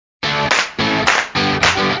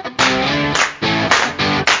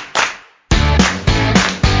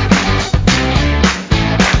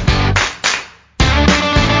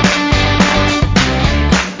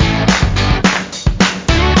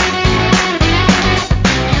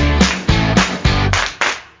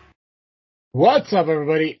What's up,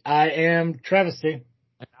 everybody? I am Travesty.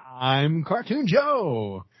 I'm Cartoon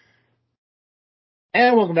Joe.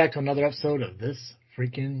 And welcome back to another episode of this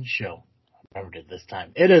freaking show. I remembered it this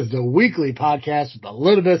time. It is the weekly podcast with a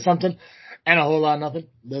little bit of something and a whole lot of nothing.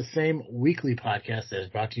 The same weekly podcast that is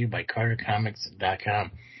brought to you by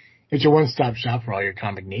CarterComics.com. It's your one-stop shop for all your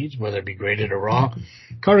comic needs, whether it be graded or raw.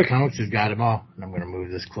 Carter Comics has got them all. And I'm going to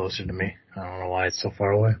move this closer to me. I don't know why it's so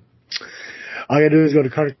far away. All you gotta do is go to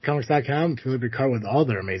CarterComics.com and fill up your cart with all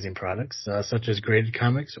their amazing products, such as graded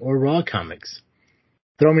comics or raw comics.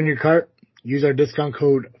 Throw them in your cart. Use our discount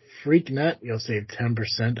code FreakNet. You'll save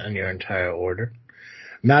 10% on your entire order.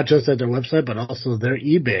 Not just at their website, but also their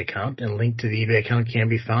eBay account. And link to the eBay account can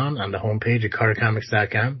be found on the homepage at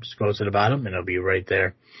CarterComics.com. Scroll to the bottom, and it'll be right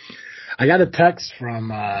there. I got a text from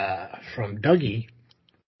Dougie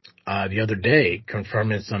the other day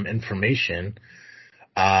confirming some information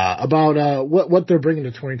about what they're bringing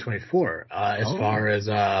to 2024 as far as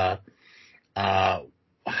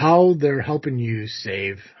how they're helping you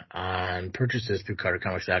save on purchases through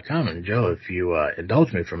CarterComics.com. And Joe, if you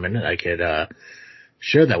indulge me for a minute, I could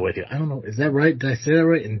share that with you. I don't know, is that right? Did I say that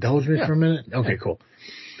right? Indulge me for a minute? Okay, cool.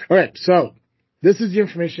 All right, so this is the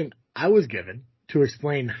information I was given to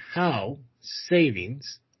explain how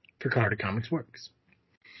savings for Carter Comics works.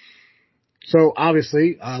 So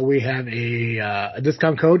obviously, we have a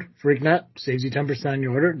discount code, FreakNet, saves you 10% on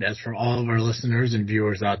your order. That's for all of our listeners and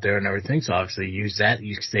viewers out there and everything. So obviously use that.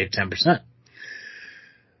 You can save 10%.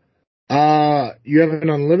 You have an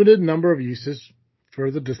unlimited number of uses for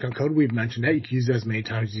the discount code. We've mentioned that. You can use it as many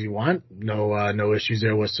times as you want. No issues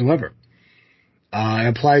there whatsoever.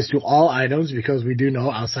 It applies to all items because we do know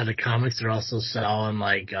outside of comics, they're also selling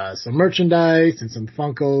like some merchandise and some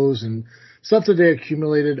Funkos and stuff that they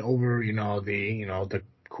accumulated over, the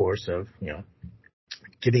course of,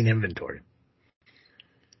 getting inventory.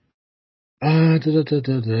 Let's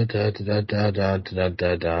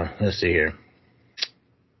see here.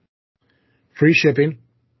 Free shipping.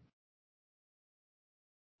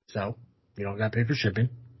 So you don't got to pay for shipping.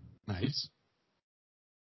 Nice.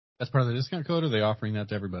 That's part of the discount code, or are they offering that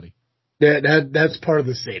to everybody? That's part of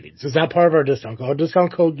the savings. It's not part of our discount code. Our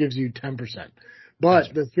discount code gives you 10%.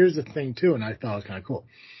 But here's the thing, too, and I thought it was kind of cool.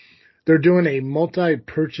 They're doing a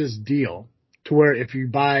multi-purchase deal to where if you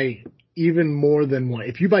buy even more than one,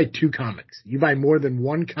 if you buy two comics, you buy more than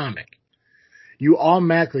one comic, you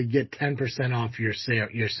automatically get 10% off your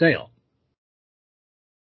sale.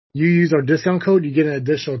 You use our discount code, you get an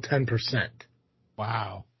additional 10%.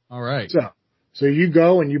 Wow. All right. So you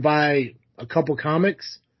go and you buy a couple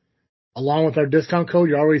comics, along with our discount code,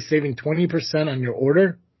 you're already saving 20% on your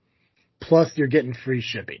order. Plus, you're getting free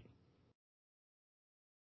shipping.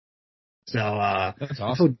 So, that's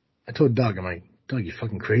awesome. I told Doug, I'm like, Doug, you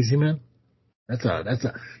fucking crazy, man? That's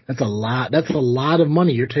a lot of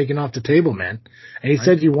money you're taking off the table, man. And he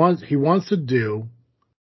said he wants to do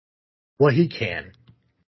what he can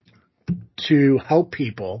to help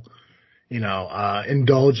people,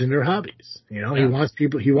 indulge in their hobbies. He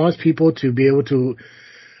wants people to be able to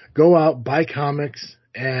go out, buy comics,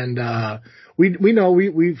 and we know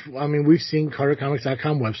we've seen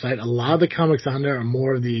CarterComics.com website. A lot of the comics on there are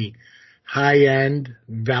more of the high end,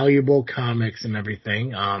 valuable comics and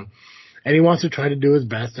everything. And he wants to try to do his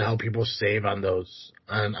best to help people save on those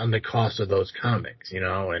on the cost of those comics, and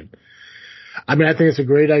I think it's a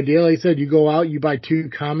great idea. Like I said, you go out, you buy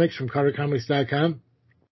two comics from CarterComics.com,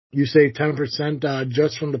 you save 10%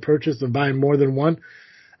 just from the purchase of buying more than one.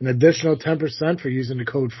 An additional 10% for using the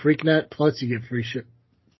code FreakNet, plus you get free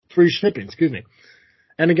shipping, excuse me.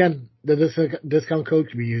 And again, the discount code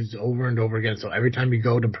can be used over and over again. So every time you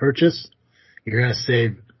go to purchase, you're going to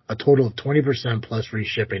save a total of 20% plus free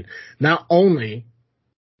shipping, not only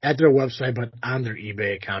at their website, but on their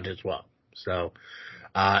eBay account as well. So,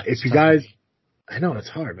 if you guys, I know it's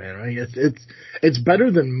hard, man, right? It's better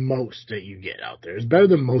than most that you get out there. It's better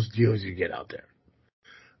than most deals you get out there.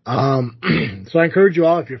 So I encourage you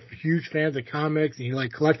all, if you're huge fans of comics and you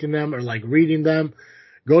like collecting them or like reading them,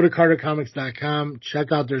 go to CarterComics.com,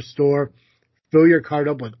 check out their store, fill your cart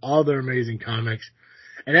up with all their amazing comics.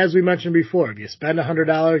 And as we mentioned before, if you spend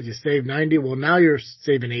 $100, you save 90. Well, now you're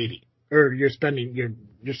saving 80, or you're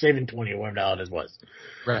saving 20 or whatever it was.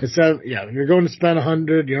 Right. So you're going to spend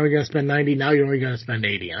 100, you're only going to spend 90. Now you're only going to spend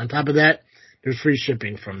 80. On top of that, there's free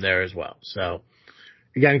shipping from there as well. So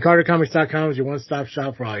again, CarterComics.com is your one-stop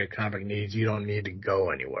shop for all your comic needs. You don't need to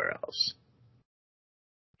go anywhere else.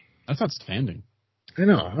 That's outstanding. I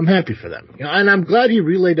know. I'm happy for them. And I'm glad he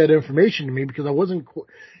relayed that information to me because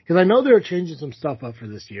I know they were changing some stuff up for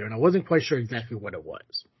this year, and I wasn't quite sure exactly what it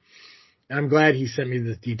was. And I'm glad he sent me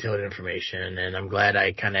this detailed information, and I'm glad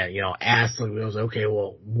I kind of, asked, like, I was like, okay,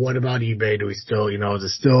 well, what about eBay? Do we still, is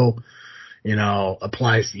it still,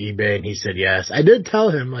 applies to eBay? And he said yes. I did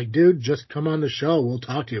tell him, like, dude, just come on the show. We'll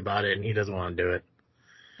talk to you about it. And he doesn't want to do it.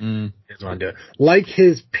 He doesn't want to do it. Like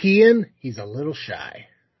his peeing, he's a little shy.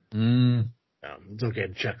 It's okay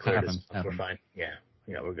to check clear this. We're fine. Yeah,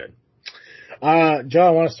 we're good. Joe,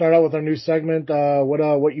 I want to start out with our new segment.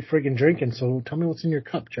 What you freaking drinking? So tell me what's in your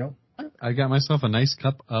cup, Joe. I got myself a nice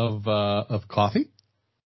cup of coffee.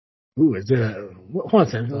 Ooh, is there hold on a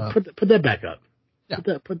second. Put that back up. Yeah.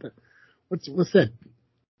 Put that. What's that?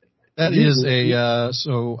 That is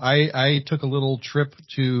so I took a little trip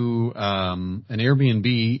to, an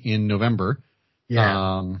Airbnb in November.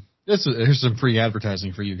 Yeah. Here's some free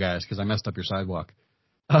advertising for you guys because I messed up your sidewalk.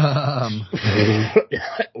 It's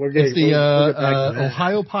the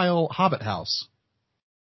Ohiopyle Hobbit House.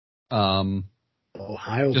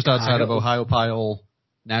 Just outside of Ohiopyle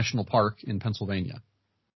National Park in Pennsylvania.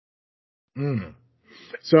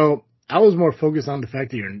 So I was more focused on the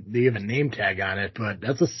fact that you have a name tag on it, but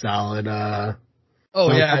that's a solid. I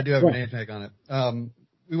do have a name tag on it.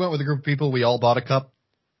 We went with a group of people. We all bought a cup.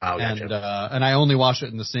 Oh, gotcha. And I only wash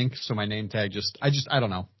it in the sink, so my name tag I don't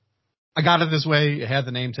know. I got it this way. It had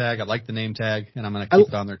the name tag. I like the name tag, and I'm going to keep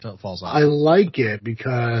it on there until it falls off. I like it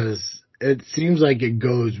because it seems like it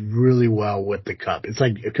goes really well with the cup. It's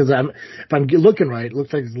like, because if I'm looking right, it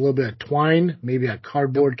looks like it's a little bit of twine, maybe a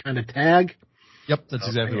cardboard kind of tag. Yep, that's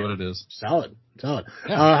exactly what it is. Solid. Yeah.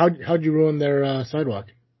 How'd you ruin their sidewalk?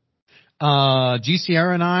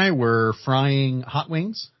 GCR and I were frying hot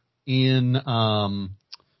wings in what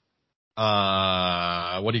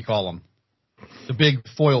do you call them? The big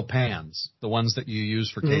foil pans, the ones that you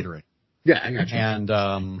use for catering. Yeah, I got you. And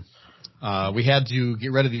we had to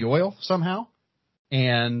get rid of the oil somehow.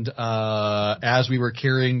 And as we were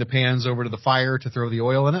carrying the pans over to the fire to throw the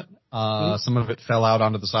oil in it, some of it fell out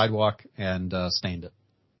onto the sidewalk and stained it.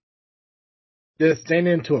 Did it stain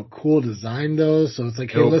into a cool design though? So it's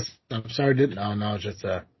like, hey, listen, I'm sorry, no, it's just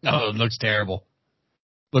No, it looks terrible.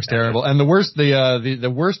 Looks terrible. And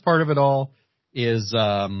the worst part of it all is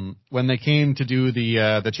when they came to do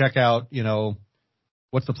the checkout,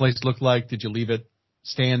 what's the place look like? Did you leave it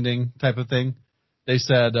standing type of thing? They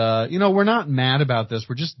said, we're not mad about this.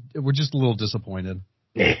 We're just a little disappointed.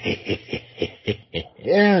 Yeah,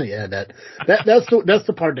 that's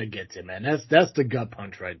the part that gets you, man. That's the gut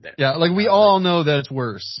punch right there. Yeah, like we all know that it's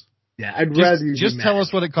worse. Yeah, I'd rather you just tell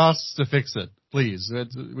us what it costs to fix it, please.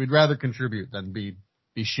 We'd rather contribute than be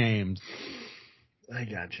shamed. I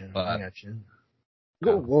got you.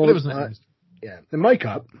 Well, it was nice. Yeah, in my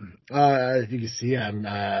cup, if you can see, I'm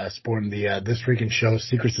sporting the This Freakin' Show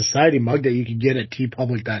Secret Society mug that you can get at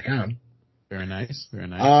tpublic.com. Very nice, very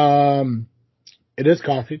nice. It is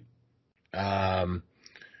coffee.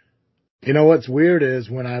 What's weird is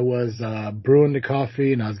when I was brewing the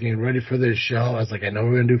coffee and I was getting ready for this show, I was like, I know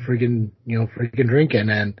we're gonna do freaking drinking,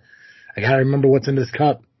 and I gotta remember what's in this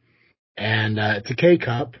cup. And it's a K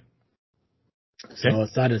cup. So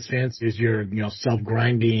it's not as fancy as your,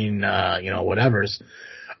 self-grinding, whatevers.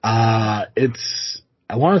 I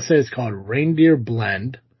want to say it's called Reindeer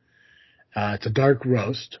Blend. It's a dark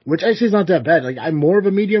roast, which actually is not that bad. Like, I'm more of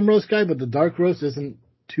a medium roast guy, but the dark roast isn't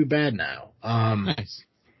too bad now. Nice.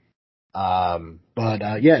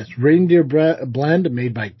 It's Reindeer Blend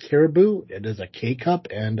made by Caribou. It is a K cup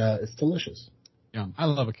and, it's delicious. Yeah. I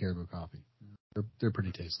love a Caribou coffee. They're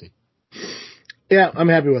pretty tasty. Yeah, I'm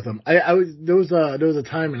happy with them. There was a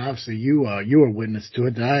time, and obviously you were witness to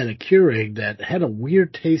it, that I had a Keurig that had a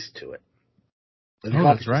weird taste to it.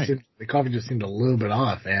 That's right. The coffee just seemed a little bit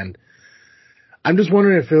off, and I'm just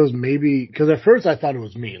wondering if it was maybe, because at first I thought it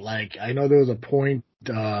was me. Like, I know there was a point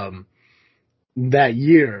that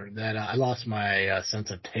year that I lost my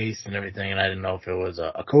sense of taste and everything, and I didn't know if it was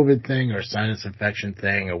a COVID thing or a sinus infection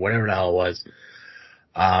thing or whatever the hell it was.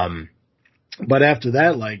 But after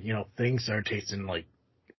that, things started tasting like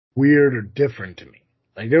weird or different to me.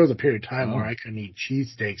 Like, there was a period of time where I couldn't eat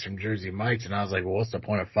cheesesteaks from Jersey Mike's, and I was like, well, what's the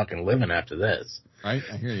point of fucking living after this? Right,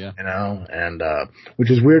 I hear you. And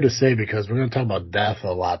which is weird to say because we're going to talk about death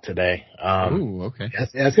a lot today. Ooh, okay. Yeah,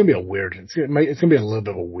 it's going to be a weird. It's going to be a little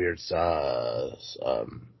bit of a weird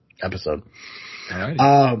episode.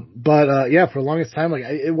 Alrighty. For the longest time,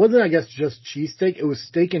 it wasn't, I guess, just cheesesteak. It was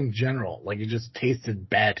steak in general. Like, it just tasted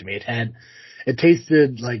bad to me. It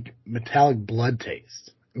tasted like metallic blood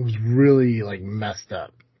taste. It was really messed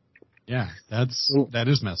up. Yeah, that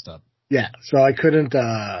is messed up. Yeah, so I couldn't.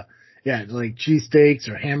 Like cheesesteaks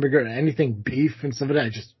or hamburger or anything beef and stuff like that, I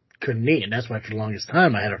just couldn't eat, and that's why for the longest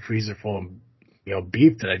time I had a freezer full of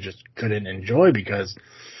beef that I just couldn't enjoy because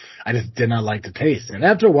I just did not like the taste. And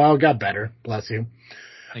after a while, it got better. Bless you.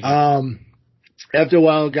 Thank you. After a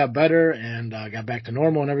while, it got better and got back to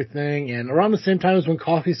normal and everything. And around the same time as when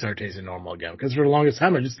coffee started tasting normal again. Because for the longest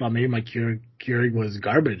time, I just thought maybe my Keurig was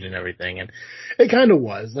garbage and everything. And it kind of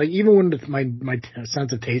was. Like, even when my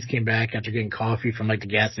sense of taste came back after getting coffee from, like, the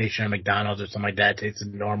gas station or McDonald's or something like that, it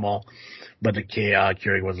tasted normal. But the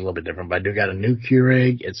Keurig was a little bit different. But I do got a new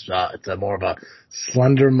Keurig. It's a more of a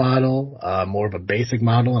slender model, more of a basic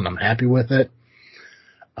model, and I'm happy with it.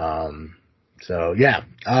 So yeah,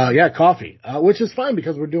 coffee, which is fine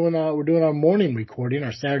because we're doing our morning recording,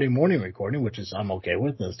 our Saturday morning recording, which is I'm okay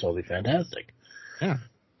with. That's totally fantastic. Yeah,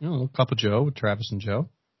 a little cup of Joe with Travis and Joe.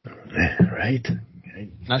 Right.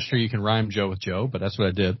 Not sure you can rhyme Joe with Joe, but that's what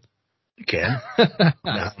I did. You can. No,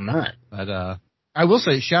 I'm not. But I will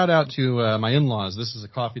say, shout out to my in-laws. This is a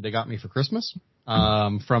coffee they got me for Christmas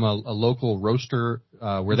from a local roaster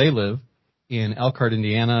where they live in Elkhart,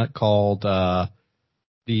 Indiana, called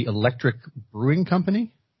the Electric Brewing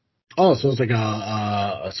Company. Oh, so it's like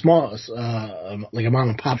a small, like a mom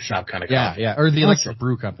and pop shop kind of coffee. Yeah, or the Electric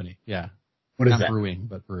Brew Company. Yeah. What is Not that? brewing,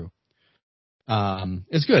 but brew.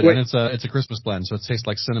 It's good, Wait. and it's a Christmas blend, so it tastes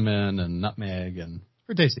like cinnamon and nutmeg, and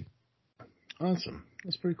pretty tasty. Awesome.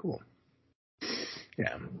 That's pretty cool.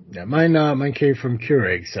 Yeah. Mine came from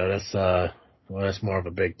Keurig, so that's more of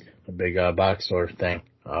a big box store thing.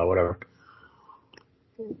 Whatever.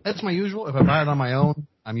 That's my usual. If I buy it on my own,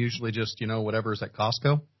 I'm usually just, whatever's at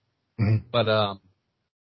Costco. Mm-hmm. But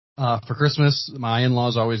for Christmas, my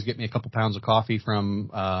in-laws always get me a couple pounds of coffee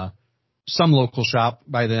from some local shop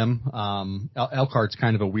by them. Elkhart's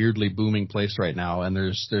kind of a weirdly booming place right now, and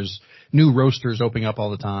there's new roasters opening up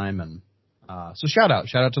all the time, and so shout out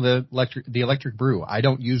to the electric brew. I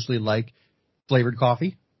don't usually like flavored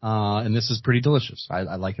coffee, and this is pretty delicious. I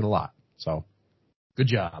like it a lot. So good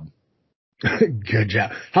job. Good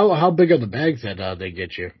job. How big are the bags that they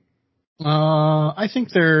get you? I think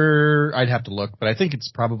I'd have to look, but I think it's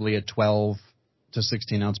probably a 12 to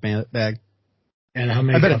 16 ounce bag. And how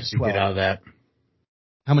many cups do you get out of that?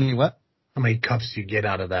 How many what? How many cups do you get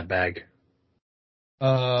out of that bag?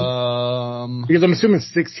 Because I'm assuming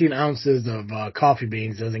 16 ounces of coffee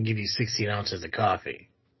beans doesn't give you 16 ounces of coffee.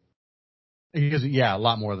 Yeah, a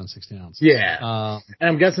lot more than 16 ounces. Yeah. And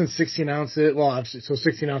I'm guessing 16 ounces, so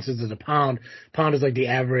 16 ounces is a pound. Pound is like the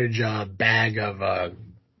average bag of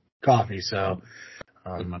coffee. So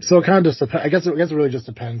it kind of just depends. I guess it really just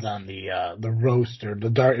depends on the roast or the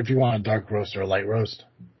dark, if you want a dark roast or a light roast.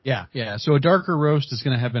 Yeah. So a darker roast is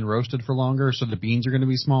going to have been roasted for longer, so the beans are going to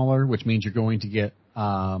be smaller, which means you're going to get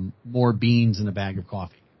more beans in a bag of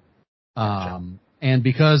coffee. Gotcha. And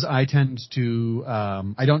because I tend to,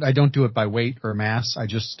 I don't do it by weight or mass. I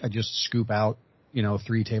just scoop out,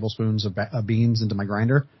 3 tablespoons of beans into my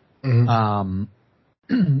grinder. Mm-hmm.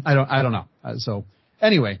 I don't know. So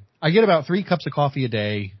anyway, I get about 3 cups of coffee a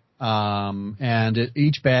day. And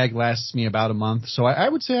each bag lasts me about a month. So I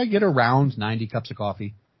would say I get around 90 cups of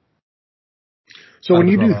coffee. So when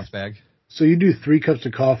you do, bag. So you do 3 cups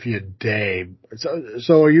of coffee a day.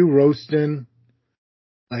 So are you roasting,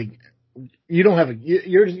 like, you don't have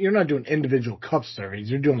you're not doing individual cup servings.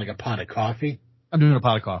 You're doing like a pot of coffee. I'm doing a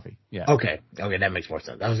pot of coffee. Yeah. Okay, that makes more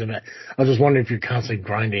sense. I was just wondering if you're constantly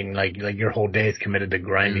grinding, like your whole day is committed to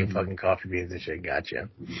grinding fucking coffee beans and shit. Gotcha.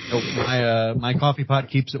 Nope. My coffee pot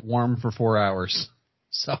keeps it warm for 4 hours.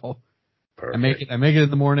 So Perfect. I make it in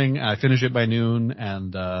the morning. I finish it by noon,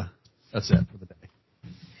 and that's it for the day.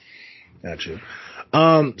 Gotcha.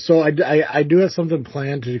 So I do have something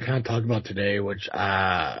planned to kind of talk about today, which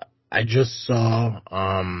I just saw.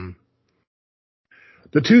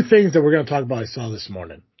 The 2 things that we're going to talk about, I saw this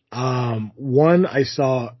morning. One I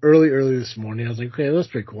saw early this morning. I was like, okay, that's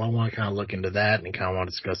pretty cool. I want to kind of look into that and kind of want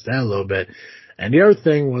to discuss that a little bit. And the other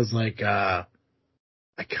thing was like, I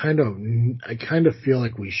kind of feel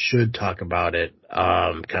like we should talk about it,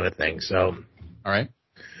 kind of thing. So, all right.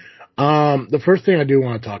 The first thing I do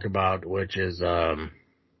want to talk about, which is,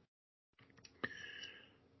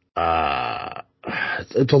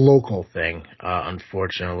 it's a local thing,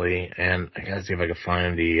 unfortunately, and I gotta see if I can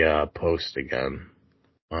find the post again.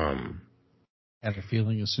 I had a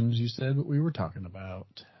feeling as soon as you said what we were talking about.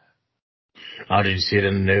 Oh, did you see it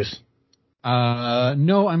in the news?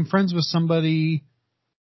 No, I'm friends with somebody,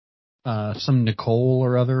 some Nicole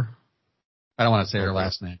or other. I don't want to say her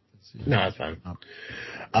last name. No, that's fine.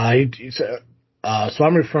 So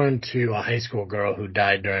I'm referring to a high school girl who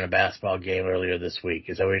died during a basketball game earlier this week.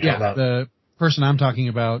 Is that what you're talking about? The person I'm talking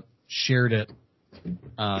about shared it.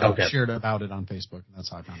 Okay. Shared about it on Facebook, and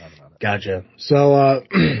that's how I found out about it. Gotcha. So,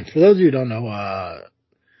 for those of you who don't know,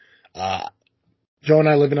 Joe and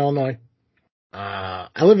I live in Illinois. I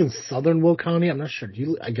live in southern Will County. I'm not sure.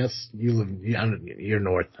 I guess you live, you're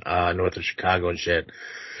north of Chicago and shit.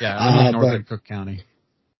 Yeah, I live north of Cook County.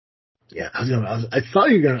 Yeah, I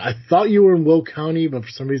thought you were in Will County, but for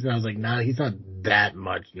some reason I was like, nah, he's not that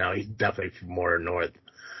much. No, he's definitely more north.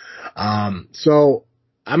 So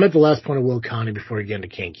I'm at the last point of Will County before we get into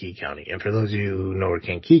Kankakee County. And for those of you who know where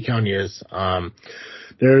Kankakee County is,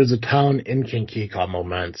 there is a town in Kankakee called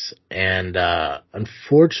Moments. And,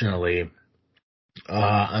 unfortunately,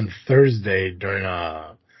 on Thursday during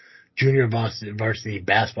a junior varsity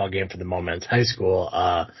basketball game for the Moments High School,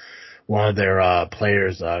 one of their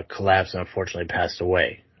players collapsed and unfortunately passed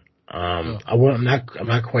away. I'm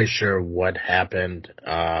not quite sure what happened,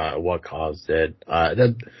 what caused it.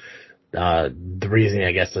 The reasoning,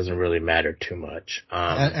 I guess, doesn't really matter too much.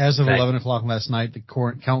 As of 11 o'clock last night, the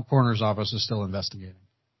coroner's office is still investigating.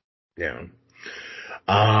 Yeah.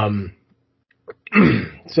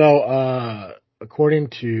 So, according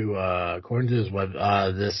to his web,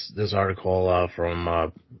 this article from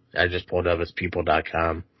I just pulled up, it's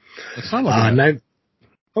people.com. It's not like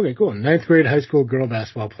okay, cool. Ninth grade high school girl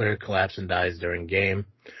basketball player collapsed and dies during game.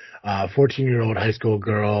 14-year-old high school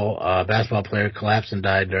girl basketball player collapsed and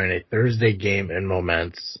died during a Thursday game in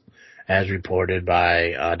Moments, as reported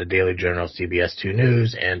by the Daily Journal, CBS 2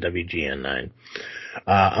 News, and WGN 9.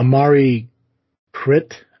 Amari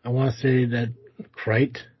Crit, I want to say that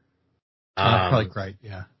Crite. Probably Crite,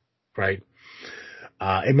 yeah. Right.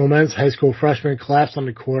 A Moments high school freshman collapsed on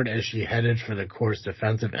the court as she headed for the court's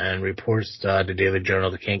defensive end. Reports the Daily Journal,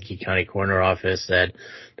 the Kankakee County Coroner Office said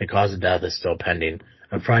the cause of death is still pending.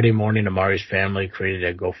 On Friday morning, Amari's family created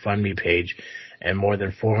a GoFundMe page, and more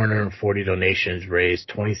than 440 donations raised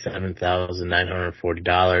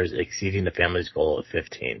 $27,940, exceeding the family's goal of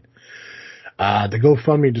 $15,000. The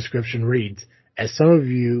GoFundMe description reads, as some of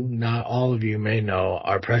you, not all of you, may know,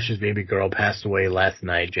 our precious baby girl passed away last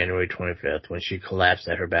night, January 25th, when she collapsed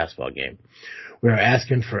at her basketball game. We are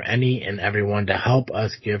asking for any and everyone to help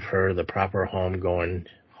us give her the proper homegoing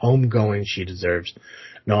she deserves.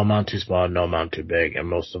 No amount too small, no amount too big, and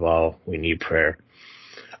most of all, we need prayer.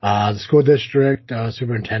 The school district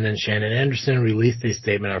superintendent Shannon Anderson released a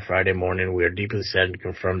statement on Friday morning. We are deeply saddened to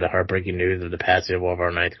confirm the heartbreaking news of the passing of one of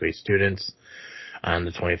our ninth grade students on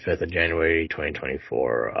the 25th of January,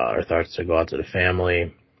 2024. Our thoughts to go out to the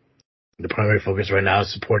family. The primary focus right now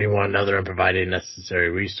is supporting one another and providing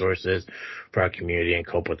necessary resources for our community and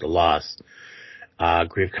cope with the loss.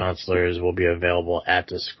 Grief counselors will be available at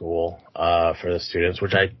the school for the students,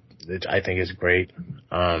 which I think is great.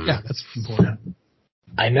 Yeah, that's important.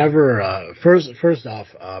 I never first off,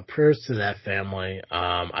 prayers to that family.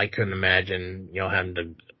 I couldn't imagine having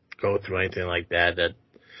to go through anything like that.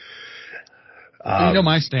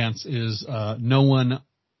 My stance is no one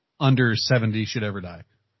under 70 should ever die.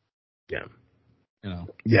 Yeah.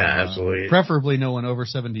 Yeah, absolutely. Preferably no one over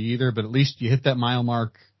 70 either, but at least you hit that mile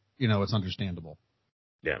mark, it's understandable.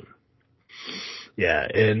 Yeah. Yeah,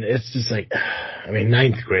 and it's just like,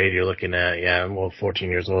 ninth grade, you're looking at,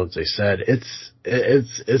 14 years old, as they said.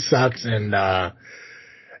 It sucks, and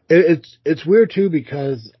it's weird too,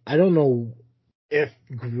 because I don't know if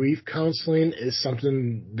grief counseling is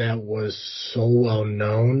something that was so well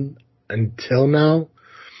known until now.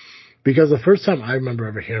 Because the first time I remember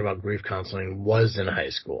ever hearing about grief counseling was in high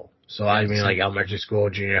school. So like elementary school,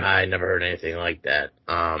 junior high, I never heard anything like that.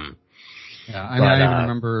 Yeah, I even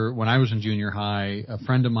remember when I was in junior high, a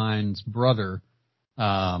friend of mine's brother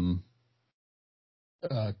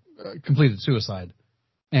completed suicide,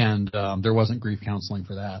 and there wasn't grief counseling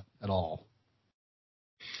for that at all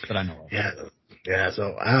that I know of. Yeah.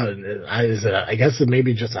 So I guess it may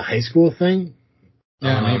be just a high school thing.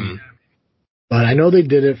 Yeah, maybe. But I know they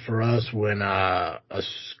did it for us when a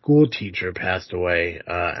school teacher passed away.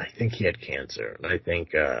 I think he had cancer, and I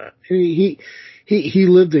think he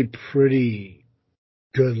lived a pretty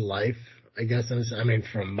good life, I guess.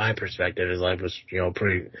 From my perspective, his life was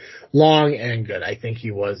pretty long and good. I think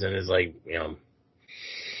he was in his 60s,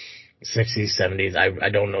 70s. I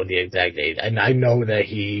don't know the exact age. And I know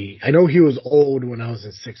he was old when I was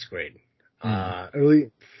in 6th grade, early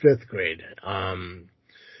 5th grade.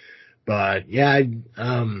 But yeah,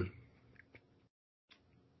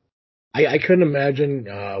 I couldn't imagine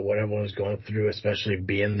what everyone was going through, especially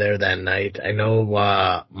being there that night. I know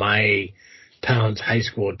my town's high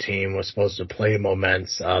school team was supposed to play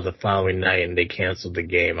Moments the following night, and they canceled the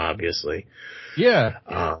game, obviously. Yeah.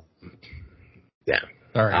 Yeah.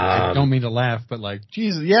 Sorry, I don't mean to laugh, but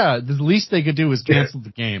Jesus, yeah, the least they could do was cancel the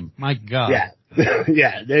game. My God. Yeah.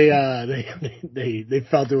 Yeah, they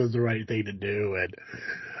felt it was the right thing to do, and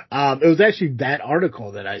it was actually that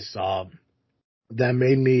article that I saw that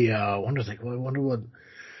made me wonder, like, well, I wonder what,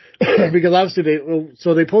 because obviously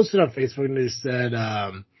they posted on Facebook and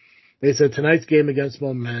they said tonight's game against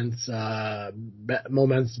Moment's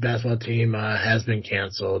basketball team has been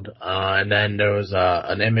canceled. And then there was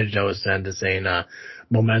an image that was sent to saying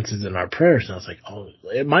Moment is in our prayers. And I was like, oh,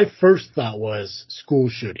 my first thought was school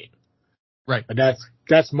shooting. Right. But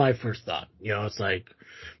that's my first thought. It's like,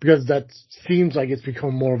 because that seems like it's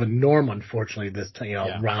become more of a norm, unfortunately, this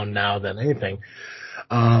round now than anything.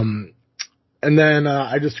 And then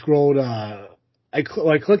I just scrolled. I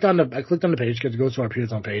clicked on the page because it goes to our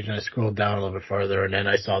Pearson page, and I scrolled down a little bit further, and then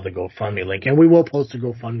I saw the GoFundMe link, and we will post the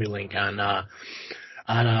GoFundMe link on our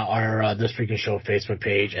This Freakin' Show Facebook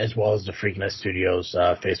page, as well as the Freakin' Studios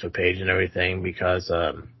Facebook page and everything, because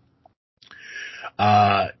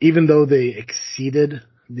even though they exceeded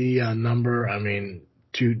the number, I mean,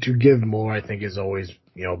 to give more, I think is always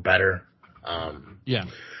better. Yeah,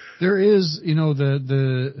 there is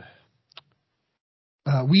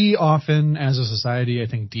we often, as a society, I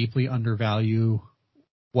think, deeply undervalue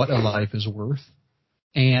what a life is worth,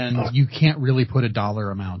 and you can't really put a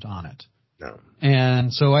dollar amount on it. No.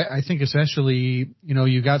 And so I think especially,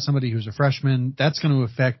 you got somebody who's a freshman, that's going to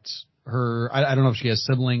affect her. I don't know if she has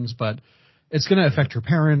siblings, but it's going to affect her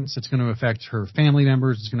parents. It's going to affect her family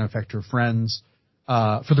members. It's going to affect her friends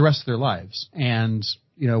for the rest of their lives. And,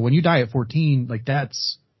 when you die at 14, like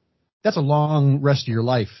that's a long rest of your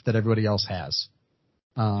life that everybody else has.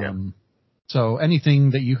 So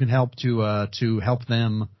anything that you can help to help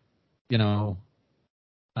them, even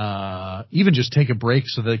just take a break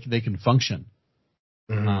so that they can function.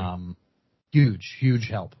 Mm-hmm. Huge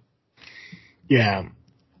help. Yeah.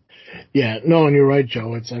 Yeah, no, and you're right, Joe.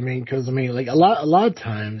 Like a lot of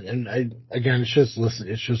times, and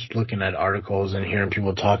it's just looking at articles and hearing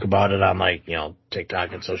people talk about it on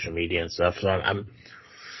TikTok and social media and stuff. So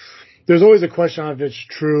there's always a question of if it's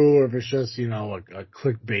true or if it's just, a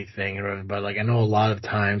clickbait thing or whatever. But I know a lot of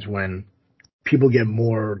times when people get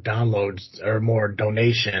more downloads or more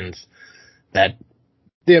donations that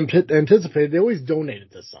they anticipate, they always donate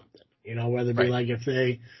it to something, whether it be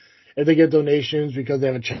if they get donations because they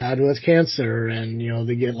have a child who has cancer and,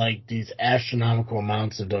 they get these astronomical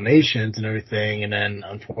amounts of donations and everything. And then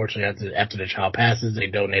unfortunately after the child passes, they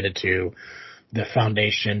donate it to the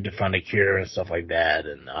foundation to fund a cure and stuff like that.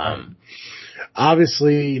 And,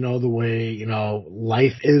 obviously, the way,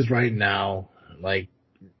 life is right now,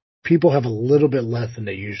 people have a little bit less than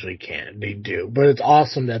they usually they do, but it's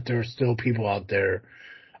awesome that there are still people out there,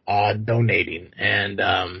 donating. And,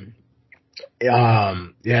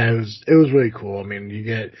 it was really cool. I mean,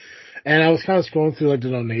 and I was kind of scrolling through the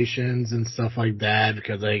donations and stuff like that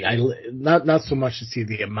because I not so much to see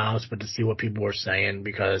the amounts, but to see what people were saying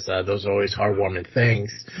because those are always heartwarming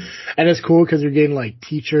things. And it's cool because you're getting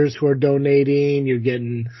teachers who are donating, you're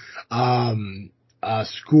getting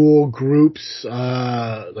school groups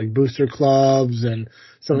like booster clubs and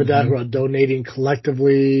stuff like that who are donating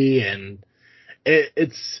collectively, and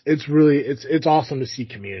it's really awesome to see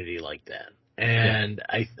community like that. And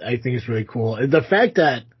I think it's really cool. The fact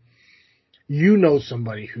that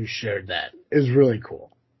somebody who shared that is really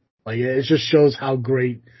cool. It just shows how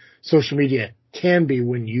great social media can be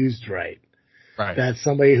when used right. Right. That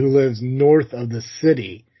somebody who lives north of the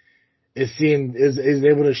city is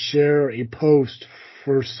able to share a post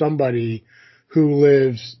for somebody who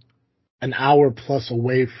lives an hour plus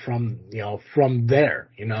away from there.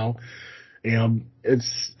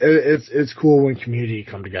 It's cool when community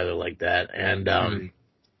come together like that. And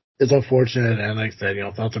it's unfortunate, and like I said,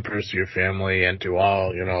 thoughts and prayers to your family and to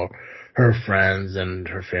all, her friends and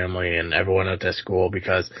her family and everyone at that school,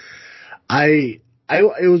 because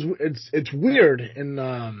it's weird in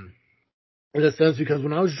a sense, because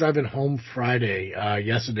when I was driving home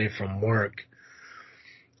yesterday from work,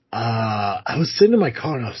 I was sitting in my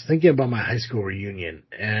car and I was thinking about my high school reunion,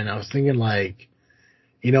 and I was thinking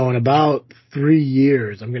in about 3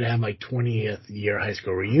 years, I'm going to have my 20th year high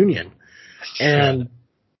school reunion. And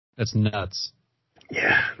that's nuts.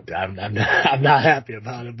 Yeah, I'm not happy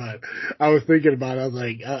about it, but I was thinking about it.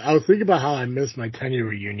 I was thinking about how I missed my 10-year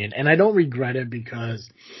reunion, and I don't regret it because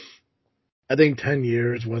I think 10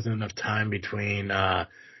 years wasn't enough time between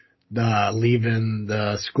leaving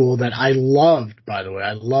the school that I loved, by the way.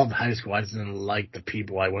 I loved high school. I just didn't like the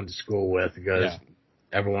people I went to school with because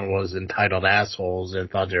everyone was entitled assholes and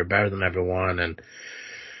thought they were better than everyone. And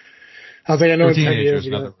I was like, I know in 10 years,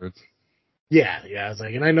 in other words. Yeah, I was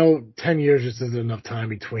like, and I know 10 years just isn't enough time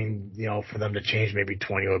between, for them to change. Maybe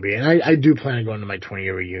 20 will be. And I do plan on going to my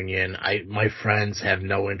 20-year reunion. My friends have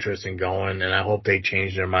no interest in going, and I hope they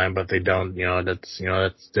change their mind, but if they don't, that's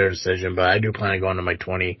their decision. But I do plan on going to my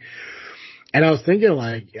And I was thinking,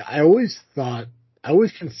 like, I always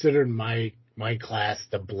considered my class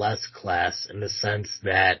the blessed class in the sense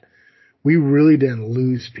that we really didn't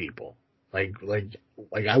lose people. Like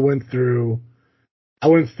I went through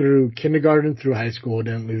kindergarten through high school,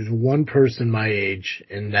 didn't lose one person my age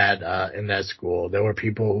in that school. There were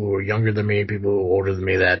people who were younger than me, people who were older than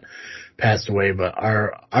me that passed away, but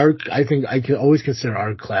I think I can always consider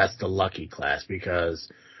our class the lucky class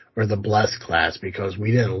or the blessed class because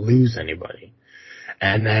we didn't lose anybody.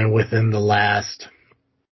 And then within the last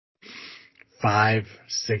 5-6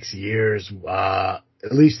 years,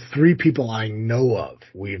 at least 3 people I know of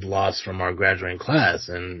we've lost from our graduating class,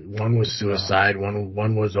 and one was suicide,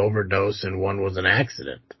 one was overdose, and one was an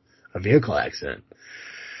accident, a vehicle accident.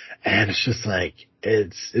 And it's just like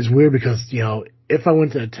it's weird because if I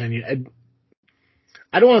went to a 10-year,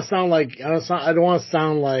 I don't want to sound like I don't want to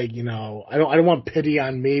sound like I don't want pity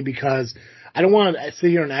on me because I don't want to sit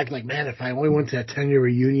here and act like, man, if I only went to a 10-year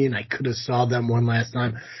reunion, I could have saw them one last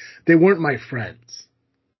time. They weren't my friends.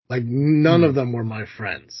 Like, none of them were my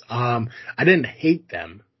friends. I didn't hate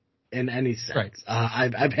them in any sense. Right.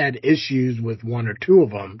 I've had issues with 1 or 2 of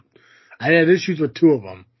them. I had issues with 2 of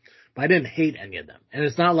them, but I didn't hate any of them. And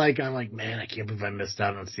it's not like I'm like, man, I can't believe I missed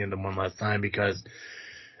out on seeing them one last time because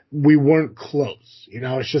we weren't close.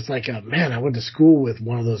 It's just like, man, I went to school with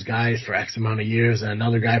one of those guys for X amount of years and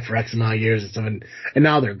another guy for X amount of years and stuff, and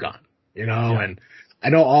now they're gone, and I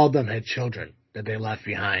know all of them had children that they left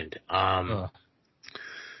behind.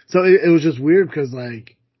 So it was just weird because,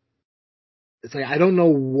 like, it's like I don't know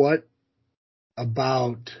what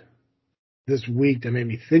about this week that made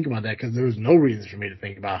me think about that because there was no reason for me to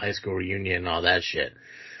think about high school reunion and all that shit.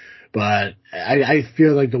 But I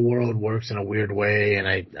feel like the world works in a weird way, and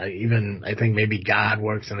I think maybe God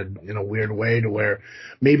works in a weird way to where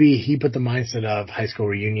maybe he put the mindset of high school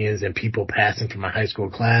reunions and people passing from my high school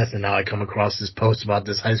class, and now I come across this post about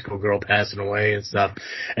this high school girl passing away and stuff,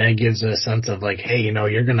 and it gives a sense of like, hey,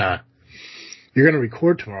 you're gonna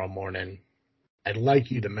record tomorrow morning. I'd like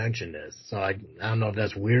you to mention this. So I don't know if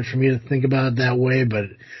that's weird for me to think about it that way, but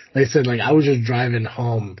like I said, like I was just driving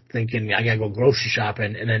home thinking I gotta go grocery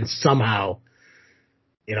shopping, and then somehow,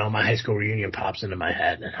 my high school reunion pops into my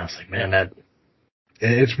head, and I was like, man,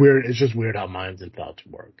 it's weird. It's just weird how minds and thoughts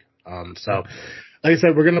work. So like I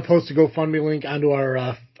said, we're gonna post a GoFundMe link onto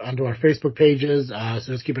our Facebook pages. So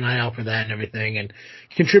just keep an eye out for that and everything, and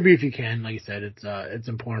contribute if you can. Like I said, it's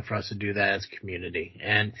important for us to do that as a community.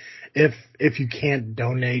 And if you can't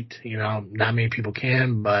donate, not many people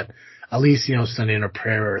can, but at least sending a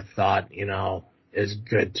prayer or a thought, is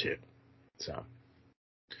good too. So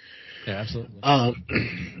yeah, absolutely. I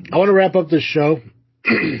want to wrap up this show.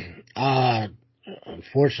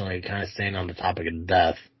 Unfortunately, kind of staying on the topic of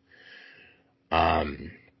death.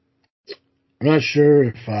 I'm not sure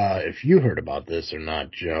if you heard about this or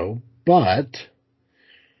not, Joe, but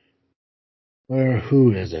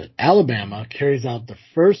who is it? Alabama carries out the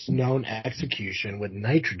first known execution with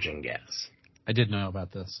nitrogen gas. I did know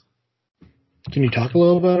about this. Can you talk a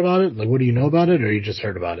little bit about it? Like, what do you know about it, or you just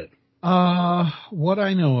heard about it? What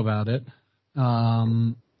I know about it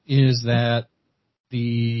is that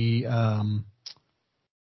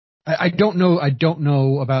I don't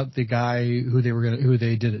know about the guy who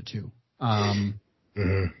they did it to. I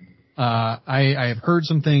have heard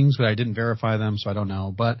some things, but I didn't verify them, so I don't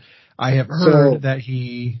know. But I have heard that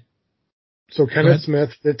he. So Kenneth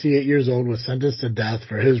Smith, 58 years old, was sentenced to death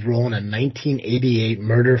for his role in a 1988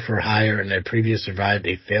 murder for hire and had previously survived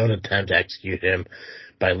a failed attempt to execute him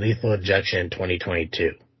by lethal injection in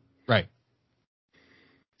 2022. Right.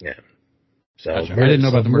 Yeah. So gotcha. I didn't know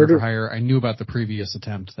about the murder for hire. I knew about the previous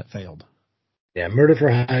attempt that failed. Yeah, murder for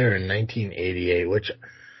hire in 1988, which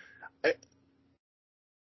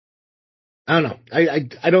I don't know.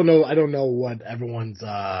 I don't know. I don't know what everyone's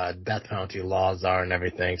death penalty laws are and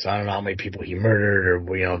everything. So I don't know how many people he murdered,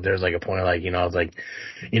 or if there's like a point like it's like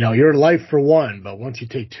you're life for one, but once you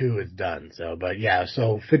take 2, it's done. So, but yeah,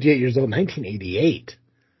 so 58 years old, 1988.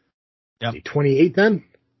 Yep. 28 then,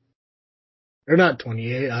 or not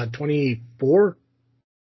 28? 24.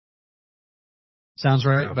 Sounds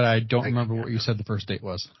right, no, but I don't remember what you said the first date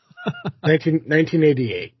was.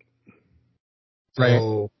 1988.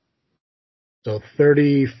 Right. So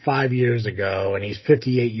 35 years ago, and he's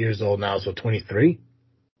 58 years old now, so 23?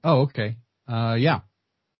 Oh, okay. Yeah.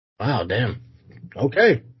 Wow, damn.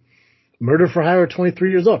 Okay. Murder for hire at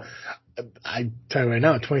 23 years old. I tell you right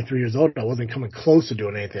now, at 23 years old, I wasn't coming close to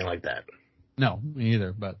doing anything like that. No, me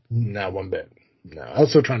either, but. Not one bit. No, I was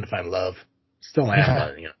still trying to find love. Still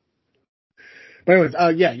am, but, But anyways,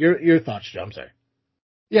 yeah, your thoughts, Joe, I'm sorry.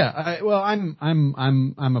 Yeah,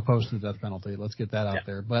 I'm opposed to the death penalty. Let's get that out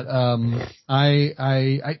there. But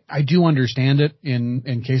I do understand it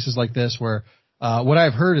in cases like this where what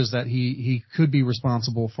I've heard is that he could be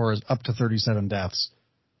responsible for up to 37 deaths.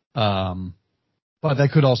 But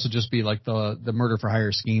that could also just be like the murder for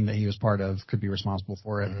hire scheme that he was part of could be responsible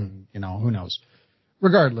for it. And, who knows?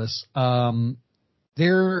 Regardless, because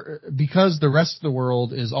the rest of the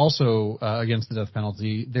world is also against the death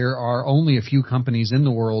penalty, there are only a few companies in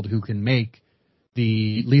the world who can make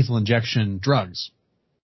the lethal injection drugs.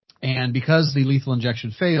 And because the lethal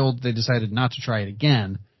injection failed, they decided not to try it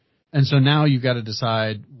again. And so now you've got to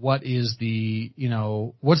decide what is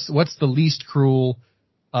what's the least cruel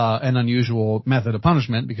and unusual method of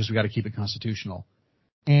punishment, because we got to keep it constitutional.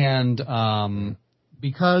 And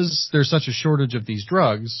because there's such a shortage of these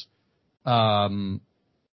drugs, a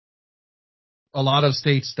lot of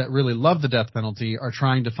states that really love the death penalty are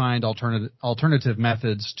trying to find alternative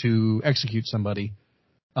methods to execute somebody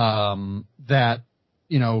that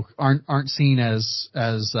aren't seen as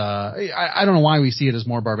I don't know why we see it as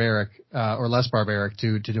more barbaric or less barbaric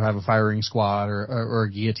to have a firing squad or a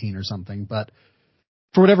guillotine or something, but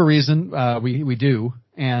for whatever reason we do,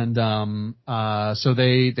 and so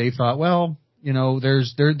they thought, well,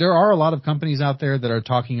 there are a lot of companies out there that are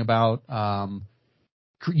talking about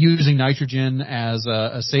using nitrogen as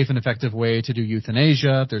a safe and effective way to do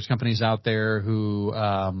euthanasia. There's companies out there who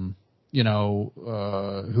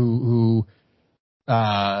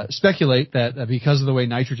speculate that because of the way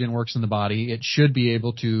nitrogen works in the body, it should be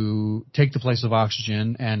able to take the place of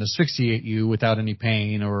oxygen and asphyxiate you without any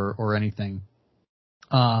pain or anything.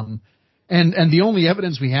 And the only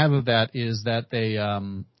evidence we have of that is that they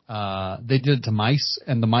did it to mice,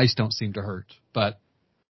 and the mice don't seem to hurt, but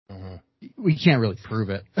we can't really prove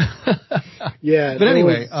it. Yeah. But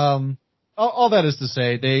anyway, all that is to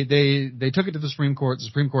say, they took it to the Supreme Court. The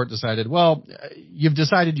Supreme Court decided, well, you've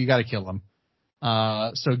decided you got to kill him.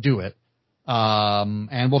 So do it.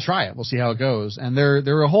 And we'll try it. We'll see how it goes. And there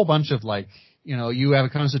are a whole bunch of you have a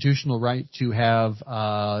constitutional right to have,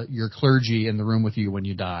 your clergy in the room with you when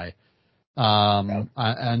you die.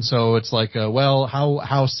 And so it's like, well,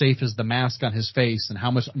 how safe is the mask on his face, and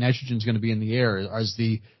how much nitrogen is going to be in the air?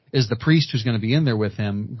 Is the priest who's going to be in there with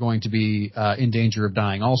him going to be in danger of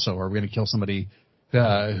dying also? Or are we going to kill somebody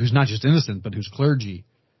who's not just innocent but who's clergy?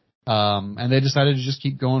 And they decided to just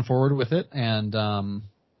keep going forward with it. And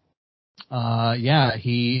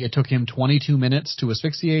it took him 22 minutes to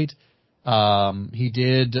asphyxiate. He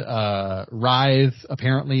did writhe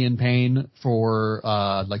apparently in pain for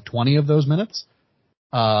 20 of those minutes.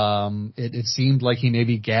 It seemed like he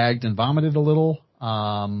maybe gagged and vomited a little.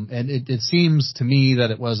 And it seems to me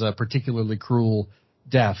that it was a particularly cruel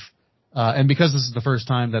death. And because this is the first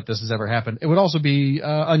time that this has ever happened, it would also be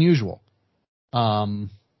unusual. I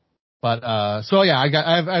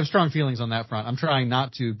have strong feelings on that front. I'm trying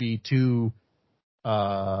not to be too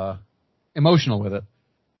emotional with it.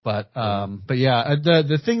 But yeah,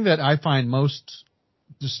 the thing that I find most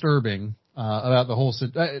disturbing about the whole,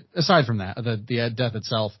 aside from that, the death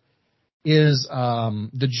itself, is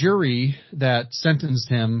the jury that sentenced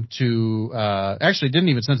him to actually didn't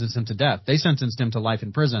even sentence him to death. They sentenced him to life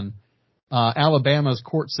in prison. Alabama's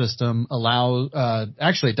court system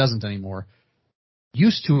actually it doesn't anymore,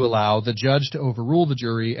 used to allow the judge to overrule the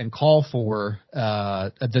jury and call for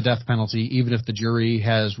the death penalty even if the jury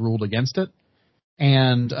has ruled against it.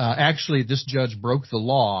 And actually this judge broke the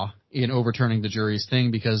law in overturning the jury's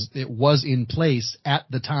thing, because it was in place at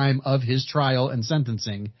the time of his trial and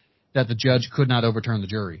sentencing that the judge could not overturn the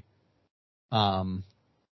jury. But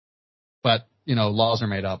laws are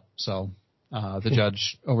made up, so the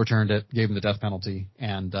judge overturned it, gave him the death penalty,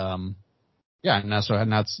 and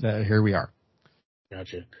here we are.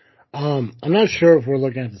 Gotcha. I'm not sure if we're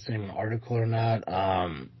looking at the same article or not.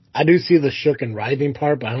 I do see the shook and writhing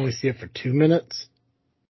part, but I only see it for 2 minutes.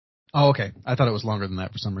 Oh, okay. I thought it was longer than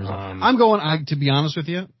that for some reason. To be honest with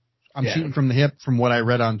you, I'm shooting from the hip from what I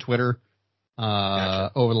read on Twitter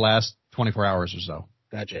over the last 24 hours or so.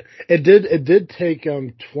 Gotcha. It did take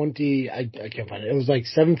 20. I can't find it. It was like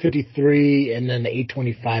 7:53, and then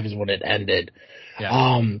 8:25 is when it ended. Yeah.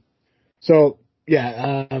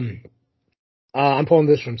 I'm pulling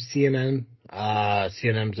this from CNN,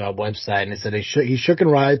 CNN's website, and it said he shook and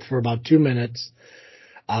writhed for about 2 minutes,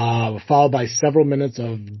 followed by several minutes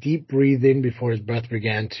of deep breathing before his breath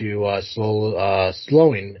began to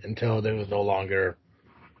slowing until there was no longer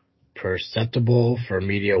perceptible for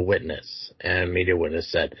media witness. And media witness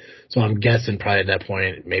said, so I'm guessing probably at that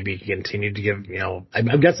point maybe he continued to give,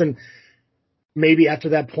 I'm guessing maybe after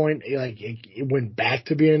that point, like it went back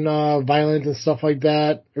to being violent and stuff like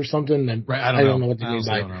that or something. And Right. I don't know what they I mean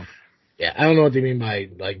honestly by. don't know. Yeah, I don't know what they mean by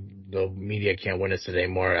like the media can't witness it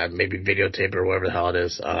anymore. Maybe videotape or whatever the hell it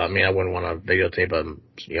is. I mean, I wouldn't want to videotape a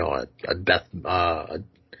death,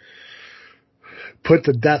 put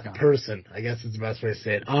to death person. I guess is the best way to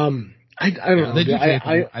say it. I don't Yeah, know, they dude. do tape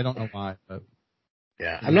them. I don't know why, but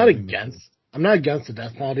Yeah, you know, I'm not against the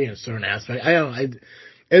death penalty in a certain aspect.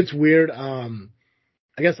 It's weird. I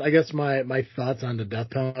guess my thoughts on the death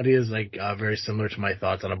penalty is like very similar to my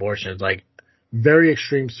thoughts on abortion. It's like very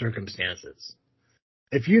extreme circumstances.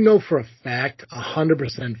 If you know for a fact,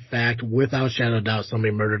 100% fact, without shadow of doubt,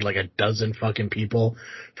 somebody murdered like a dozen fucking people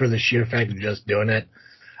for the sheer fact of just doing it,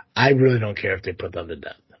 I really don't care if they put them to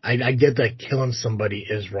death. I get that killing somebody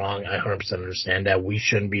is wrong. I 100% understand that. We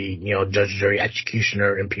shouldn't be, judge, jury,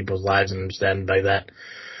 executioner in people's lives and understand like that.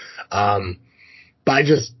 But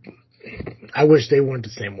I wish they weren't the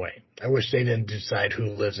same way. I wish they didn't decide who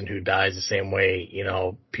lives and who dies the same way,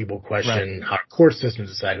 people question how court systems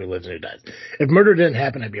decide who lives and who dies. If murder didn't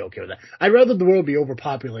happen, I'd be okay with that. I'd rather the world be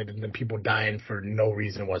overpopulated than people dying for no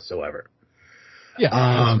reason whatsoever. yeah,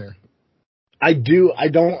 that's fair. I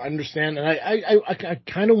don't understand, and I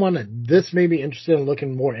kind of want to, this made me interested in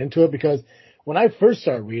looking more into it, because when I first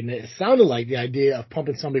started reading it, it sounded like the idea of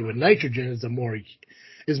pumping somebody with nitrogen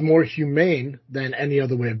is more humane than any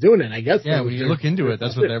other way of doing it. I guess. Yeah, when you look into it,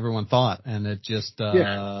 that's what everyone thought, and it just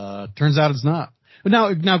turns out it's not. But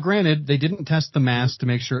now, granted, they didn't test the mask to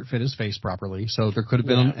make sure it fit his face properly, so there could have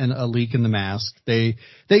been a leak in the mask. They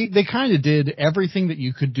kind of did everything that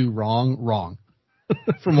you could do wrong.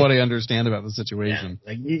 From what I understand about the situation.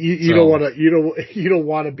 Yeah. Like you don't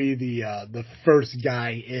want to be the first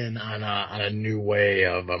guy in on a new way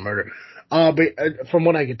of a murder. But from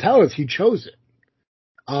what I could tell is he chose it.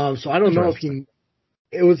 So I don't know if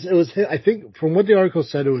it was him, I think from what the article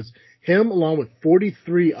said, it was him along with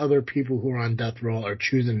 43 other people who are on death row are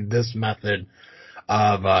choosing this method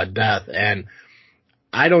of death. And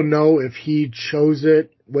I don't know if he chose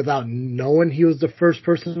it without knowing he was the first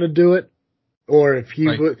person to do it. Or if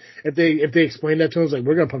if they explain that to him, it's like,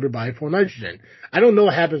 we're going to pump your body full of nitrogen. I don't know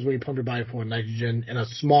what happens when you pump your body full of nitrogen in a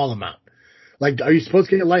small amount. Like, are you supposed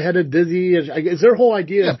to get lightheaded, dizzy? Is their whole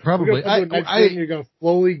idea? Yeah, probably. You're going to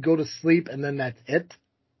slowly go to sleep and then that's it?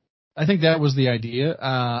 I think that was the idea.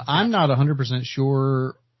 I'm not 100%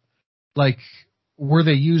 sure, like, were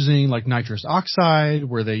they using like nitrous oxide?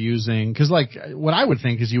 Were they using, cause like what I would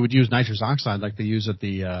think is you would use nitrous oxide like they use at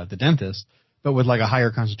the dentist, but with like a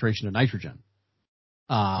higher concentration of nitrogen.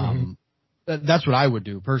 That's what I would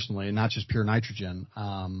do personally, and not just pure nitrogen.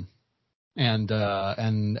 And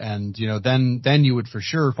then you would for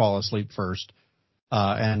sure fall asleep first,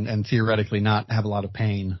 and theoretically not have a lot of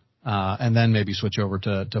pain, and then maybe switch over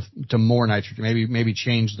to more nitrogen. Maybe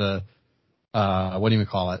change the, what do you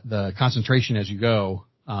call it? The concentration as you go.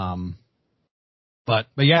 But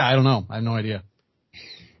yeah, I don't know. I have no idea.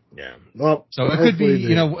 Yeah. Well, so it could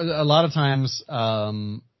be, a lot of times,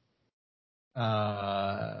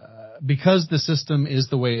 because the system is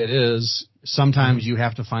the way it is, sometimes you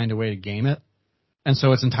have to find a way to game it. And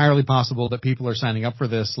so it's entirely possible that people are signing up for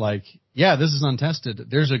this like, yeah, this is untested.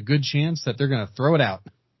 There's a good chance that they're going to throw it out.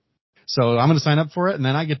 So I'm going to sign up for it, and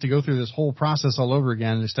then I get to go through this whole process all over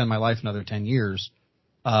again and extend my life another 10 years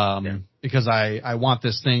because I want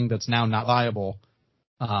this thing that's now not viable.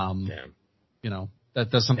 That's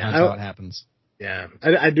sometimes how it happens. Yeah,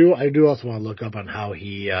 I do also want to look up on how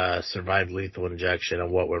he survived lethal injection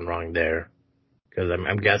and what went wrong there, because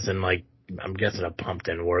I'm guessing a pump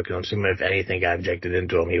didn't work. I'm assuming if anything got injected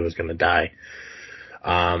into him, he was going to die.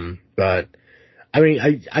 But I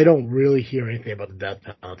mean, I don't really hear anything about the death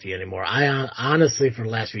penalty anymore. I honestly, for the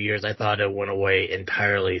last few years, I thought it went away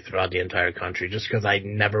entirely throughout the entire country, just because I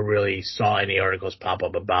never really saw any articles pop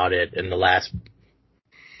up about it in the last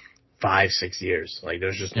 5-6 years. Like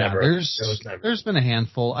there's just never. There's been a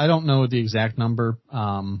handful. I don't know the exact number.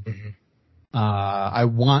 I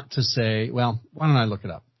want to say, well, why don't I look it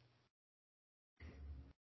up?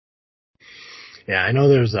 Yeah, I know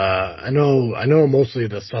there's I know mostly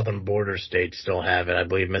the southern border states still have it. I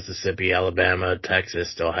believe Mississippi, Alabama,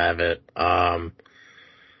 Texas still have it.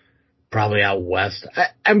 Probably out west.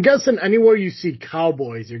 I'm guessing anywhere you see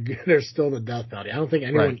cowboys, there's still the death penalty. I don't think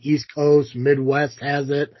anyone East Coast, Midwest has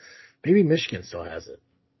it. Maybe Michigan still has it.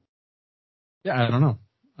 Yeah, I don't know.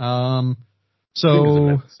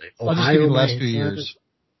 So I'll just give you the last few years.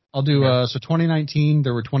 I'll do, so 2019,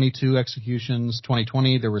 there were 22 executions.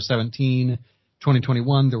 2020, there were 17.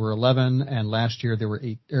 2021, there were 11. And last year, there were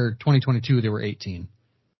 2022, there were 18.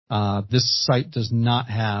 This site does not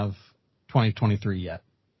have 2023 yet.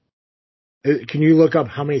 Can you look up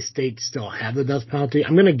how many states still have the death penalty?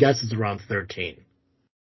 I'm gonna guess it's around 13.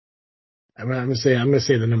 I'm gonna say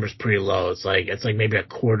the number's pretty low. It's like maybe a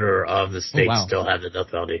quarter of the states still have the death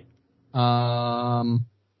penalty.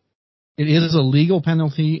 It is a legal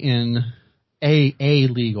penalty in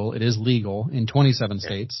legal. It is legal in 27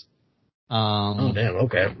 states. Oh damn.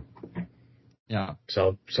 Okay. Yeah.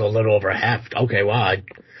 So a little over half. Okay. Wow.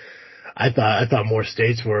 I thought more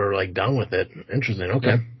states were like done with it. Interesting. Okay.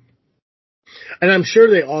 Yep. And I'm sure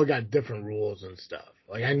they all got different rules and stuff.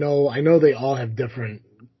 Like I know they all have different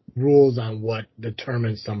rules on what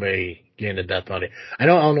determines somebody getting the death penalty. I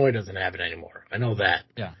know Illinois doesn't have it anymore. I know that.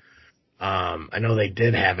 Yeah. I know they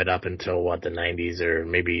did have it up until the 90s or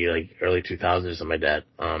maybe like early 2000s or something like that.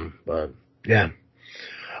 But yeah.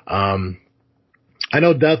 I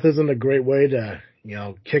know death isn't a great way to,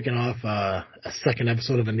 kicking off a second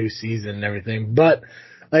episode of a new season and everything. But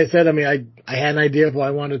like I said, I mean, I had an idea of what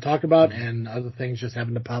I wanted to talk about, and other things just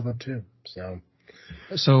happened to pop up too. So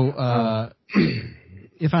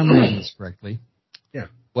if I'm reading this correctly, yeah,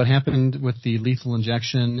 what happened with the lethal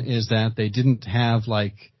injection is that they didn't have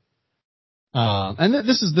and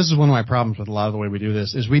this is one of my problems with a lot of the way we do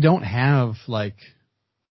this is we don't have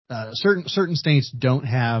certain states don't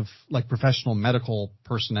have professional medical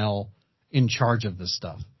personnel in charge of this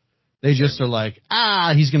stuff. They just are like,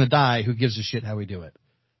 he's going to die. Who gives a shit how we do it?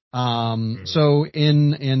 So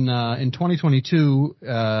in 2022,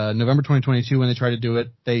 November 2022, when they tried to do it,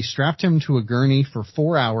 they strapped him to a gurney for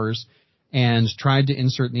 4 hours and tried to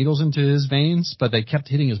insert needles into his veins, but they kept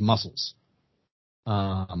hitting his muscles.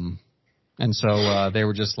 And so, they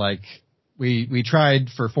were just like, we tried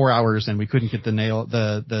for 4 hours and we couldn't get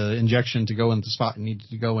the injection to go in the spot it needed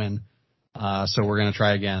to go in. So we're going to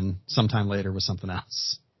try again sometime later with something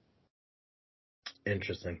else.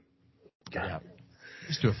 Interesting. God. Yeah.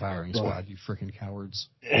 Just do a firing squad, you freaking cowards.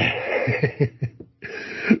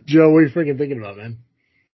 Joe, what are you freaking thinking about, man?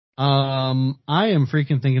 I am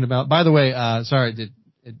freaking thinking about, by the way, sorry,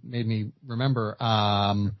 it made me remember,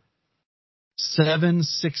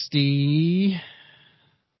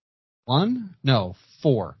 761? No,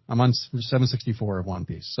 4. I'm on 764 of One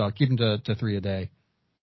Piece. So I'll keep them to 3 a day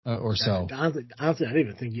or so. Honestly, I didn't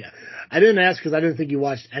even think I didn't ask because I didn't think you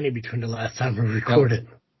watched any between the last time we recorded.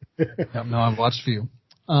 Yep, no, I've watched a few.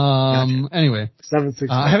 Gotcha. Anyway,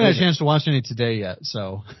 764. I haven't had a chance to watch any today yet,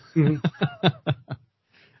 so.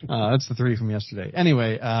 That's the 3 from yesterday.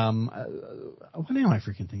 Anyway, what am I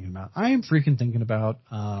freaking thinking about? I am freaking thinking about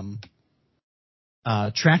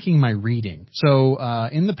tracking my reading. So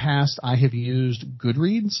in the past, I have used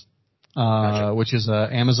Goodreads, gotcha. Which is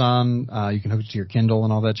Amazon. You can hook it to your Kindle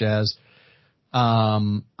and all that jazz.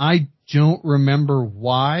 I don't remember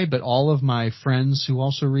why, but all of my friends who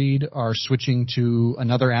also read are switching to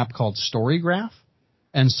another app called Storygraph.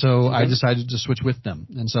 And so I decided to switch with them.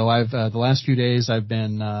 And so I've, the last few days I've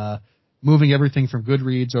been, moving everything from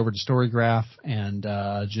Goodreads over to Storygraph and,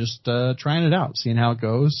 just, trying it out, seeing how it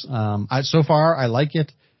goes. So far I like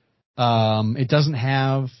it. It doesn't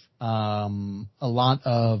have, a lot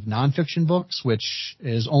of nonfiction books, which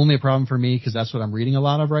is only a problem for me because that's what I'm reading a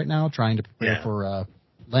lot of right now, trying to prepare for,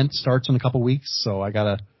 Lent starts in a couple weeks. So I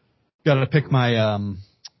gotta pick my,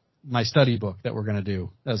 my study book that we're going to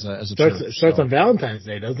do as a church. It starts on Valentine's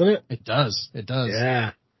Day, doesn't it? It does.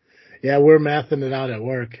 Yeah. Yeah, we're mathing it out at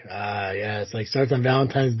work. It's starts on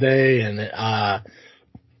Valentine's Day, and I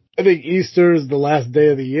think Easter is the last day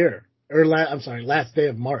of the year. Last day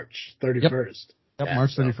of March, 31st. Yep,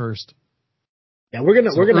 March 31st. Yeah, we're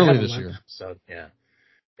gonna have this a year. episode.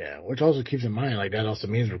 Yeah, which also keeps in mind that also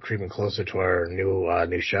means we're creeping closer to our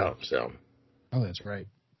new show. So. Oh, that's right.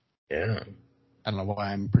 Yeah. I don't know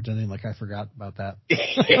why I'm pretending like I forgot about that.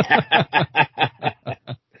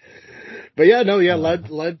 But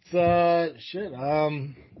let's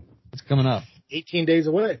it's coming up. 18 days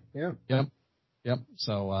away. Yeah. Yep.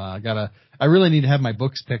 So, I really need to have my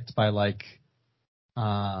books picked by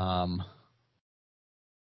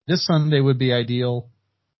this Sunday would be ideal.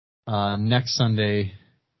 Next Sunday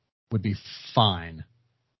would be fine.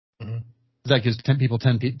 Mm-hmm. That gives 10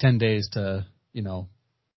 days to,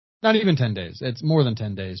 not even 10 days. It's more than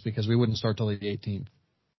 10 days because we wouldn't start till the 18th.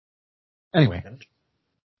 Anyway,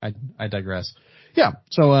 I digress. Yeah.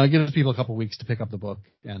 So, give people a couple weeks to pick up the book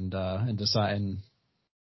and decide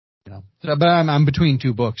but I'm between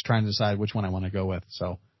 2 books trying to decide which one I want to go with.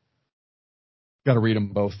 So got to read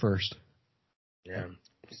them both first. Yeah.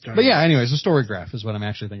 But yeah, anyways, the Storygraph is what I'm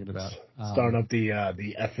actually thinking about. Start up the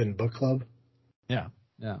effing book club. Yeah.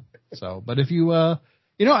 So, but if you,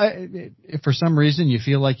 if for some reason you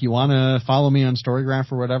feel like you want to follow me on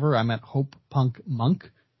Storygraph or whatever, I'm at Hope Punk Monk.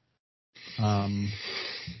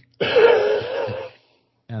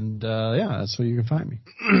 And yeah, that's where you can find me.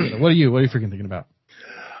 So what are you freaking thinking about?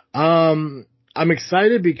 I'm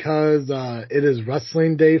excited because it is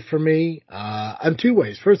wrestling day for me in two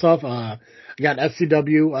ways. First off, I got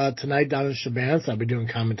SCW tonight down in Shaban, so I'll be doing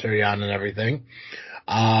commentary on and everything.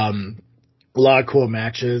 A lot of cool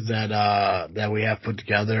matches that we have put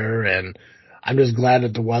together, and I'm just glad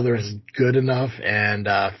that the weather is good enough and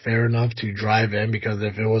fair enough to drive in, because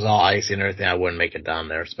if it was all icy and everything, I wouldn't make it down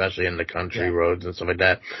there, especially in the country roads and stuff like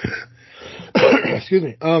that. Excuse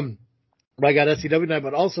me. But I got SCW tonight,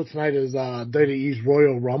 but also tonight is WWE's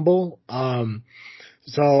Royal Rumble.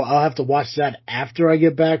 So I'll have to watch that after I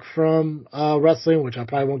get back from wrestling, which I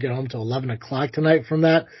probably won't get home till 11 o'clock tonight from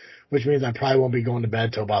that, which means I probably won't be going to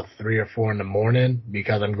bed till about 3 or 4 in the morning,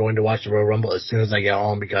 because I'm going to watch the Royal Rumble as soon as I get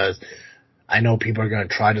home, because I know people are going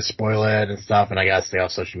to try to spoil it and stuff, and I got to stay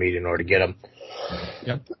off social media in order to get them.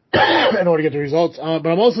 Yep. In order to get the results. But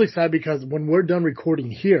I'm also excited because when we're done recording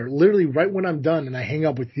here, literally right when I'm done and I hang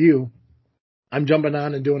up with you, I'm jumping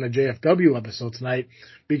on and doing a JFW episode tonight,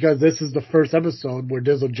 because this is the first episode where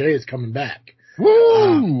Dizzle J is coming back.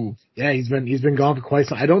 Woo! Yeah, he's been gone for quite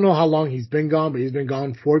some. I don't know how long he's been gone, but he's been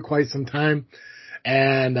gone for quite some time.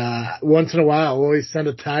 And once in a while, I'll always send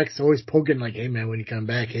a text, always poking like, "Hey man, when you come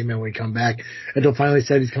back? Hey man, when you come back?" Until finally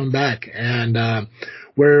said he's coming back, and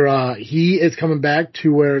where he is coming back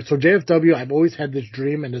to where. So JFW, I've always had this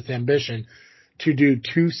dream and this ambition to do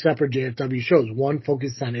 2 separate JFW shows. One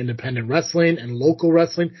focused on independent wrestling and local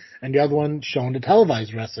wrestling, and the other one showing the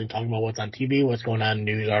televised wrestling, talking about what's on TV, what's going on in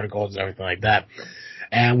news articles, and everything like that.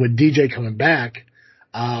 And with DJ coming back,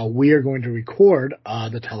 we are going to record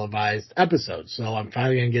the televised episodes. So I'm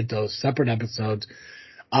finally going to get those separate episodes.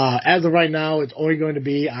 As of right now, it's only going to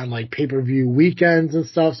be on like pay-per-view weekends and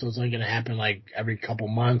stuff, so it's only going to happen like every couple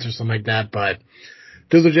months or something like that. But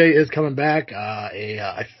Dizzle J is coming back,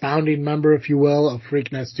 a founding member, if you will, of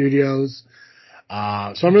Freaknet Studios. So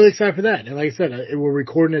I'm really excited for that. And like I said, we're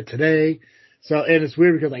recording it today. So, and it's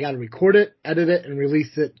weird because I got to record it, edit it, and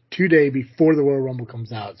release it today before the Royal Rumble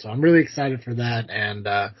comes out. So I'm really excited for that. And,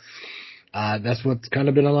 that's what's kind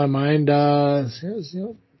of been on my mind,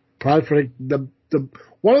 probably for the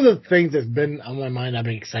one of the things that's been on my mind I've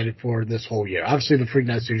been excited for this whole year. Obviously the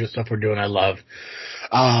Freaknet Studio stuff we're doing, I love.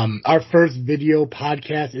 Our first video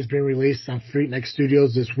podcast is being released on Freaknet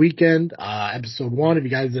Studios this weekend, episode 1. If you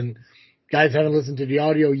guys haven't listened to the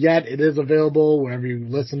audio yet, it is available wherever you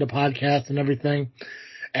listen to podcasts and everything.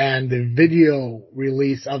 And the video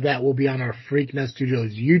release of that will be on our Freaknet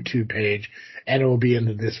Studios YouTube page, and it will be in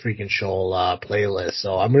the This Freakin' Show playlist.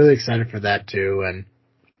 So I'm really excited for that too. And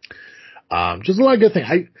just a lot of good things.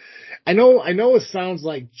 I know it sounds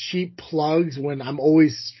like cheap plugs when I'm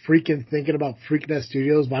always freaking thinking about Freaknet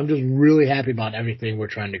Studios, but I'm just really happy about everything we're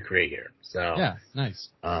trying to create here. So yeah, nice.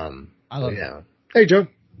 I love it. Hey Joe.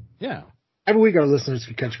 Yeah. Every week our listeners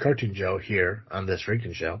can catch Cartoon Joe here on This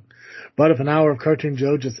Freakin' Show. But if an hour of Cartoon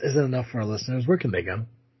Joe just isn't enough for our listeners, where can they go?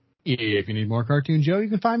 If you need more Cartoon Joe, you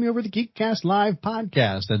can find me over at the Geekcast Live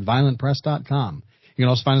podcast at violentpress.com. You can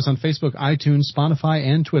also find us on Facebook, iTunes, Spotify,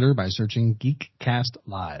 and Twitter by searching Geekcast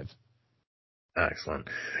Live. Excellent.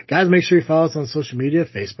 Guys, make sure you follow us on social media,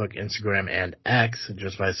 Facebook, Instagram, and X,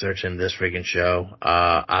 just by searching This Freakin' Show.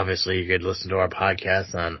 Obviously, you could listen to our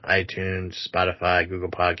podcast on iTunes, Spotify, Google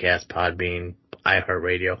Podcasts, Podbean,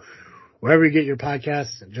 iHeartRadio. Wherever you get your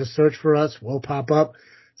podcasts, just search for us. We'll pop up.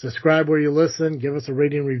 Subscribe where you listen. Give us a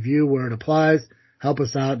rating and review where it applies. Help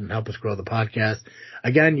us out and help us grow the podcast.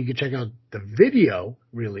 Again, you can check out the video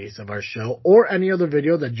release of our show or any other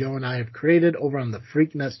video that Joe and I have created over on the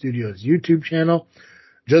Freaknet Studios YouTube channel.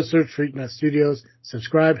 Just search Freaknet Studios,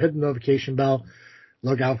 subscribe, hit the notification bell.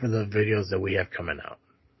 Look out for the videos that we have coming out.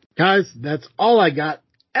 Guys, that's all I got.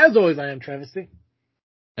 As always, I am Travesty.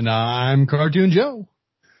 And I'm Cartoon Joe.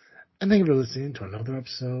 And thank you for listening to another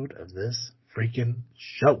episode of This Freakin'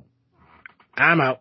 Show. I'm out.